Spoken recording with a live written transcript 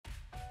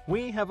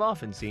We have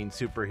often seen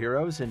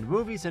superheroes in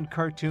movies and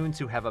cartoons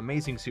who have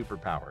amazing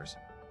superpowers,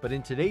 but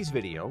in today's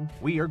video,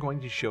 we are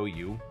going to show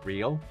you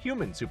real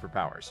human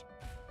superpowers.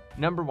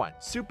 Number 1.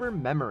 Super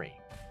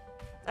memory.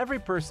 Every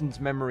person's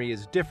memory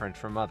is different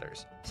from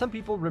others. Some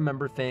people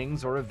remember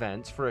things or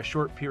events for a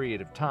short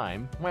period of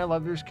time, while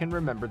others can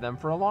remember them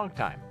for a long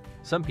time.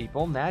 Some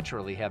people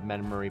naturally have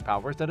memory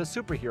powers that a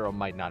superhero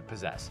might not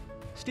possess.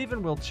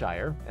 Stephen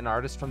Wiltshire, an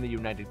artist from the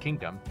United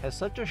Kingdom, has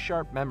such a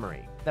sharp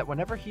memory that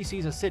whenever he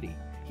sees a city,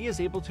 he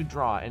is able to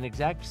draw an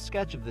exact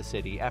sketch of the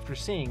city after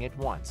seeing it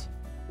once.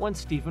 Once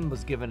Stephen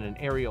was given an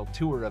aerial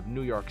tour of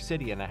New York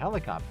City in a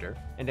helicopter,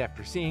 and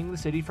after seeing the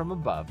city from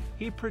above,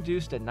 he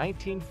produced a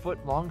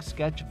 19-foot-long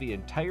sketch of the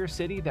entire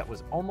city that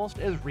was almost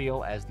as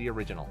real as the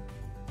original.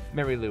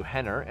 Mary Lou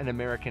Henner, an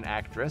American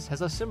actress,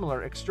 has a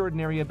similar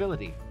extraordinary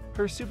ability.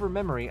 Her super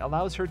memory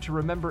allows her to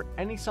remember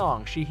any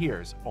song she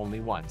hears only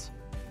once.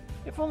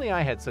 If only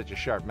I had such a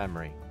sharp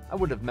memory, I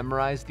would have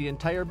memorized the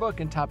entire book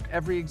and topped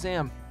every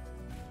exam.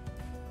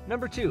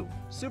 Number 2.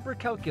 Super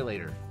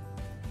calculator.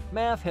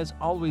 Math has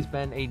always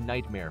been a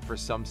nightmare for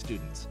some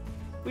students.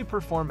 We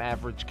perform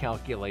average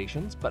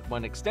calculations, but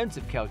when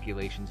extensive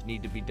calculations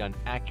need to be done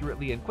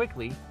accurately and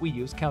quickly, we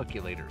use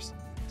calculators.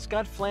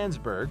 Scott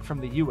Flansburgh from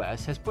the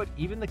US has put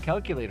even the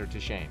calculator to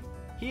shame.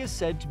 He is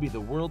said to be the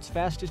world's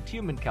fastest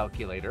human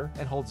calculator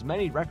and holds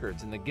many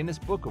records in the Guinness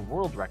Book of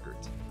World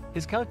Records.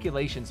 His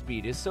calculation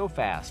speed is so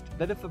fast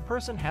that if a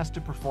person has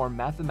to perform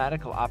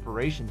mathematical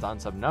operations on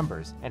some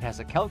numbers and has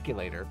a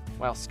calculator,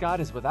 while Scott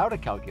is without a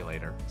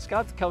calculator,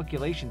 Scott's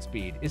calculation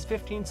speed is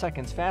 15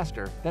 seconds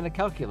faster than a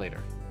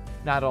calculator.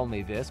 Not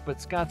only this, but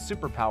Scott's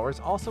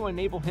superpowers also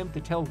enable him to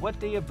tell what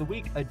day of the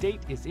week a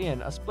date is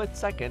in a split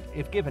second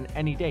if given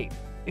any date.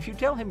 If you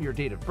tell him your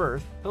date of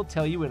birth, he'll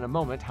tell you in a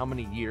moment how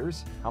many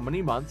years, how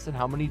many months, and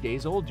how many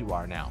days old you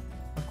are now.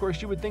 Of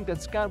course, you would think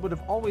that Scott would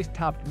have always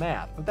topped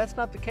math, but that's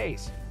not the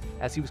case,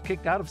 as he was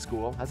kicked out of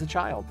school as a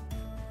child.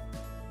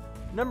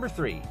 Number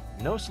 3.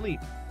 No sleep.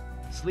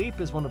 Sleep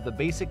is one of the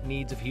basic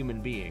needs of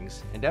human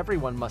beings, and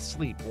everyone must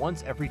sleep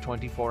once every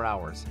 24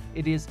 hours.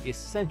 It is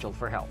essential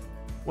for health.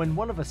 When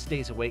one of us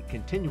stays awake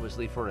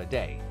continuously for a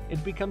day,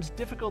 it becomes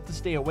difficult to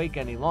stay awake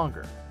any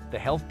longer. The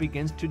health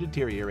begins to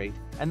deteriorate,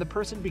 and the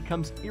person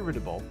becomes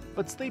irritable,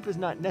 but sleep is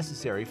not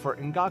necessary for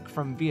Ngoc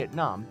from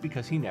Vietnam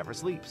because he never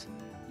sleeps.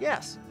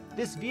 Yes,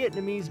 this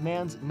Vietnamese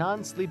man's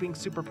non-sleeping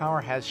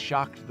superpower has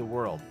shocked the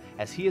world,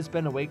 as he has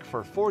been awake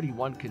for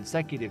 41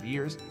 consecutive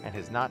years and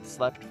has not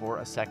slept for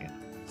a second.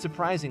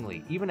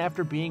 Surprisingly, even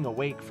after being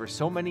awake for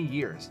so many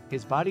years,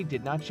 his body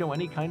did not show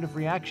any kind of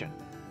reaction.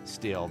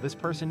 Still, this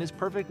person is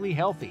perfectly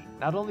healthy,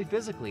 not only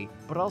physically,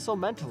 but also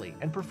mentally,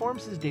 and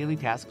performs his daily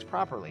tasks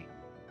properly.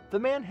 The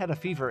man had a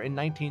fever in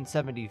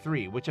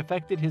 1973 which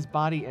affected his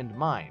body and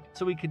mind,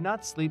 so he could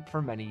not sleep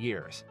for many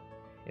years.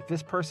 If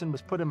this person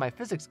was put in my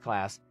physics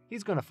class,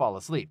 he's going to fall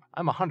asleep,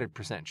 I'm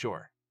 100%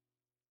 sure.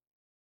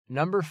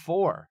 Number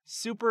 4.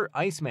 Super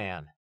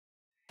Iceman.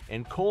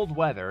 In cold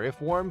weather, if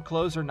warm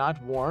clothes are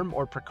not warm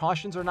or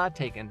precautions are not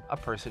taken, a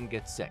person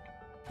gets sick.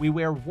 We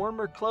wear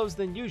warmer clothes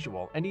than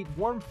usual and eat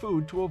warm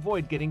food to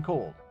avoid getting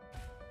cold.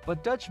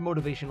 But Dutch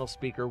motivational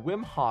speaker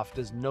Wim Hof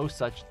does no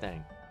such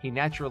thing. He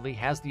naturally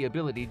has the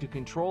ability to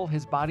control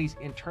his body's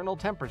internal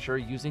temperature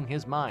using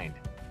his mind.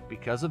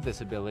 Because of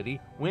this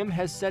ability, Wim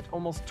has set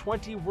almost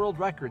 20 world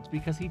records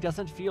because he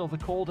doesn't feel the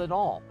cold at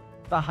all.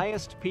 The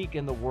highest peak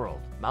in the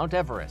world, Mount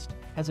Everest,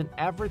 has an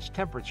average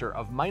temperature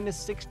of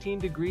 -16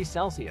 degrees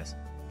Celsius.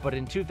 But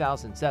in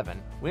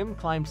 2007, Wim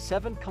climbed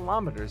 7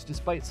 kilometers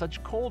despite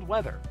such cold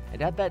weather,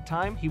 and at that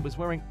time he was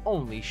wearing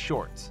only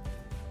shorts.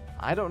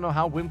 I don't know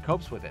how Wim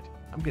copes with it.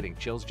 I'm getting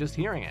chills just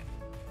hearing it.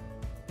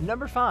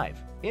 Number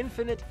 5.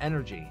 Infinite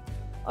energy.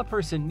 A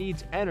person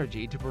needs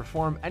energy to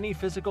perform any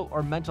physical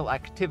or mental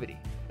activity,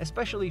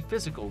 especially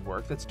physical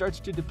work that starts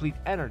to deplete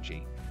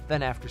energy.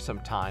 Then after some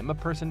time, a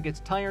person gets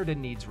tired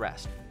and needs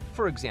rest.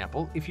 For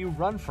example, if you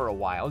run for a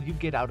while, you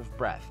get out of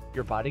breath,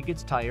 your body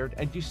gets tired,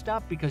 and you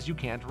stop because you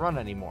can't run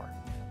anymore.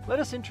 Let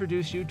us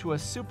introduce you to a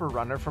super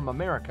runner from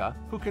America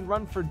who can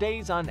run for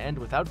days on end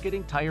without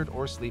getting tired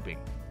or sleeping.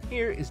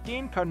 Here is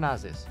Dean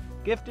Karnazes,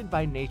 gifted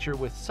by nature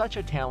with such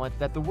a talent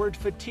that the word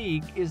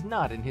fatigue is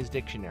not in his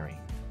dictionary.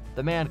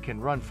 The man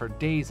can run for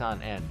days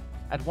on end.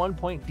 At one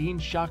point, Dean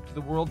shocked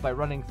the world by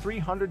running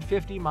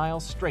 350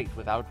 miles straight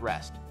without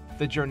rest.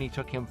 The journey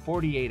took him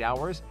 48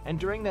 hours, and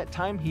during that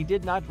time he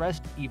did not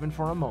rest even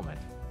for a moment.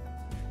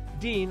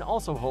 Dean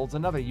also holds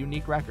another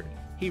unique record.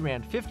 He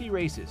ran 50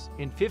 races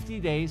in 50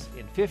 days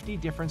in 50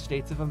 different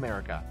states of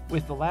America,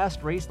 with the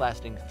last race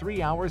lasting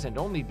 3 hours and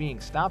only being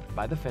stopped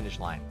by the finish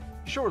line.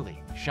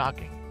 Surely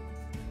shocking.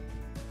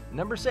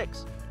 Number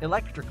 6.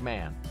 Electric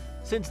Man.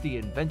 Since the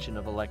invention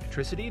of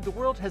electricity, the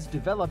world has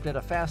developed at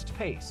a fast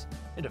pace.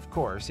 And of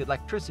course,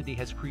 electricity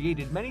has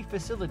created many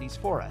facilities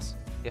for us.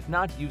 If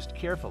not used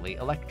carefully,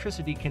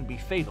 electricity can be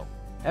fatal.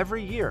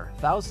 Every year,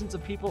 thousands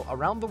of people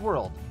around the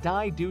world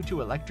die due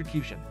to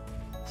electrocution.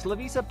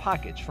 Slavica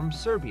Pakic from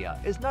Serbia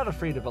is not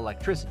afraid of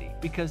electricity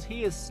because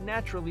he is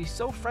naturally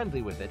so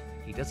friendly with it,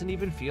 he doesn't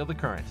even feel the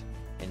current.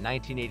 In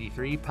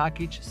 1983,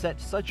 Pakic set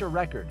such a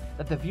record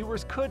that the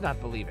viewers could not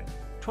believe it.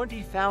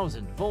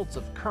 20,000 volts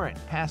of current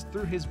passed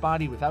through his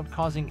body without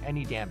causing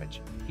any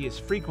damage. He is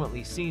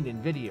frequently seen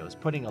in videos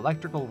putting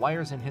electrical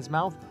wires in his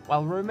mouth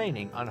while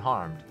remaining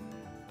unharmed.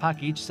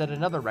 Pakic set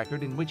another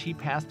record in which he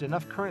passed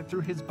enough current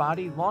through his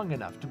body long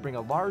enough to bring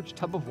a large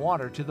tub of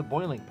water to the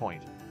boiling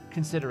point.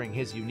 Considering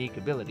his unique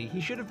ability,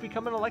 he should have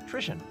become an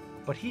electrician,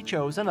 but he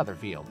chose another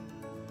field.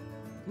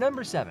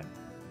 Number 7.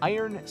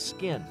 Iron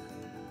skin.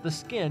 The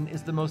skin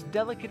is the most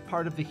delicate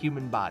part of the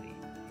human body.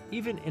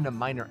 Even in a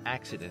minor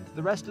accident,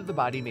 the rest of the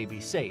body may be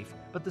safe,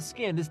 but the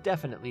skin is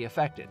definitely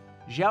affected.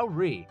 Zhao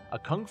Ri, a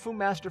kung fu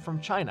master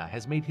from China,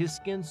 has made his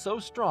skin so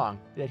strong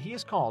that he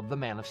is called the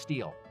Man of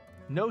Steel.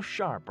 No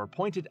sharp or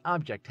pointed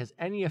object has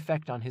any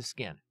effect on his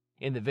skin.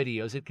 In the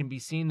videos, it can be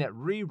seen that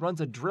Ri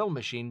runs a drill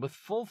machine with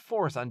full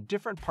force on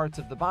different parts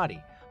of the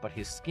body, but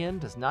his skin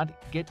does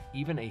not get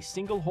even a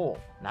single hole,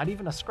 not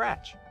even a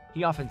scratch.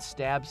 He often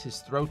stabs his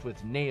throat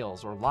with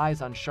nails or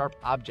lies on sharp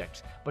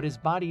objects, but his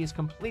body is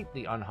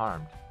completely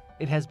unharmed.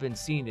 It has been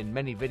seen in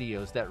many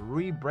videos that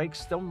Ri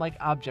breaks stone-like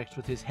objects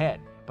with his head,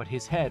 but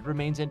his head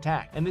remains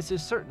intact, and this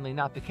is certainly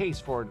not the case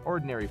for an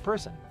ordinary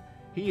person.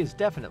 He is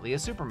definitely a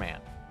Superman.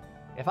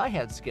 If I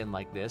had skin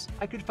like this,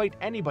 I could fight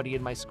anybody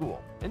in my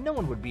school, and no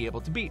one would be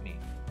able to beat me.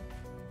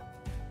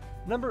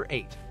 Number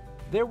 8.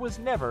 There was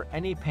never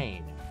any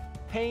pain.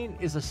 Pain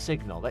is a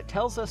signal that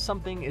tells us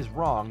something is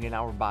wrong in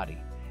our body,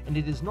 and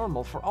it is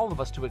normal for all of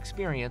us to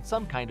experience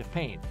some kind of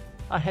pain.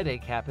 A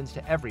headache happens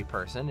to every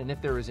person, and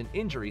if there is an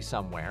injury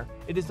somewhere,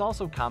 it is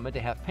also common to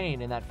have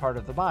pain in that part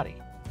of the body.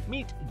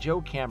 Meet Jo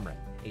Cameron,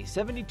 a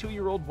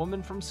 72-year-old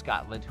woman from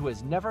Scotland who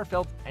has never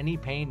felt any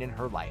pain in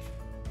her life.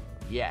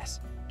 Yes,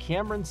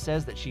 Cameron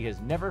says that she has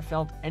never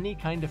felt any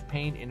kind of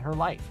pain in her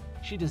life.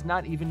 She does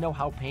not even know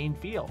how pain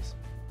feels.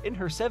 In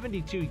her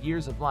 72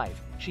 years of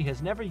life, she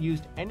has never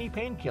used any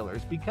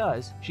painkillers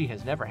because she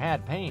has never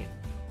had pain.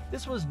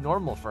 This was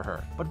normal for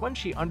her, but when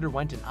she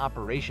underwent an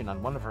operation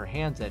on one of her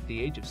hands at the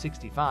age of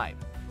 65,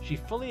 she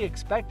fully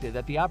expected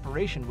that the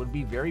operation would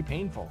be very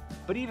painful.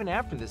 But even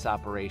after this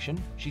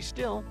operation, she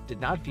still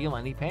did not feel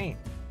any pain.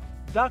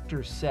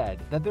 Doctors said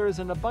that there is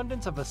an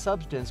abundance of a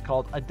substance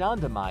called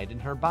anandamide in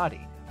her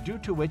body, due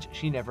to which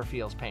she never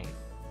feels pain.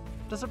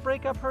 Does a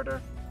breakup hurt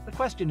her? The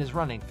question is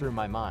running through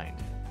my mind.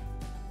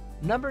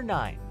 Number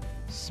 9.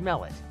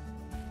 Smell it.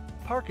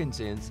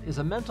 Parkinson's is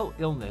a mental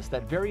illness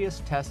that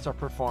various tests are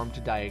performed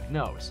to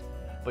diagnose,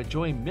 but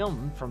Joy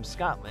Milne from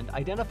Scotland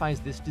identifies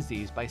this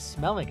disease by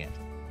smelling it.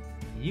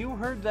 You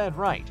heard that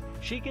right.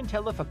 She can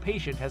tell if a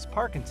patient has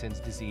Parkinson's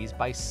disease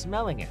by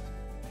smelling it.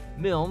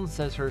 Milne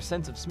says her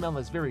sense of smell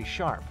is very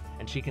sharp,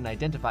 and she can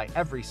identify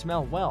every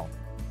smell well.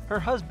 Her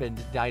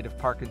husband died of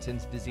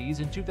Parkinson's disease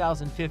in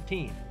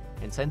 2015,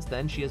 and since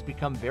then she has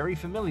become very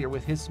familiar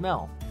with his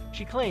smell.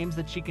 She claims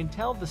that she can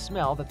tell the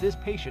smell that this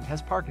patient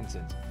has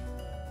Parkinson's.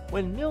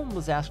 When Milne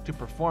was asked to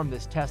perform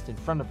this test in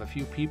front of a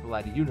few people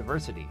at a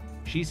university,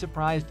 she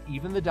surprised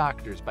even the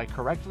doctors by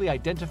correctly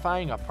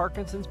identifying a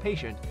Parkinson's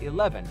patient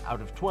 11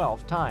 out of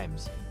 12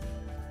 times.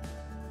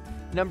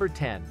 Number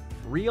 10.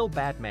 Real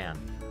Batman.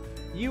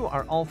 You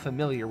are all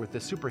familiar with the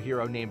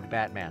superhero named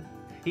Batman.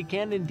 He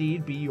can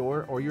indeed be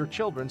your or your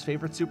children's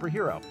favorite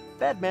superhero.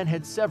 Batman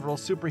had several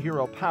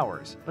superhero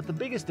powers, but the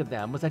biggest of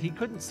them was that he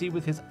couldn't see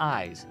with his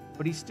eyes,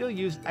 but he still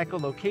used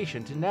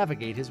echolocation to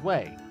navigate his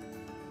way.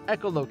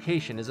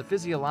 Echolocation is a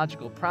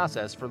physiological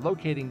process for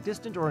locating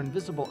distant or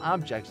invisible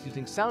objects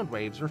using sound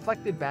waves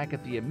reflected back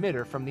at the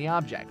emitter from the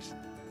objects.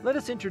 Let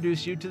us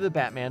introduce you to the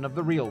Batman of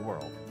the real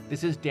world.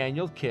 This is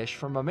Daniel Kish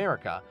from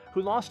America,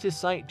 who lost his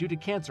sight due to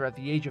cancer at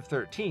the age of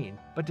 13,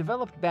 but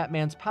developed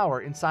Batman's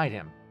power inside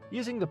him.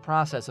 Using the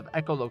process of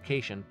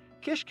echolocation,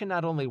 Kish can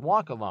not only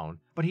walk alone,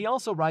 but he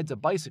also rides a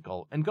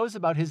bicycle and goes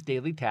about his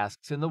daily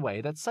tasks in the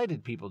way that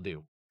sighted people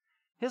do.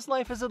 His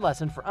life is a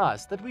lesson for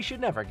us that we should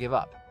never give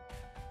up.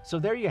 So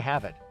there you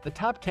have it, the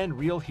top 10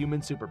 real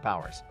human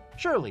superpowers.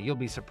 Surely you'll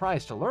be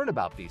surprised to learn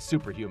about these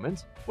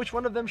superhumans. Which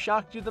one of them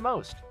shocked you the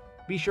most?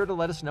 Be sure to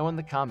let us know in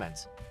the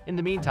comments. In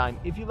the meantime,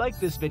 if you liked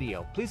this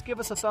video, please give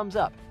us a thumbs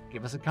up,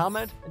 give us a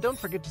comment, and don't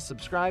forget to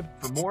subscribe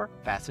for more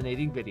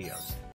fascinating videos.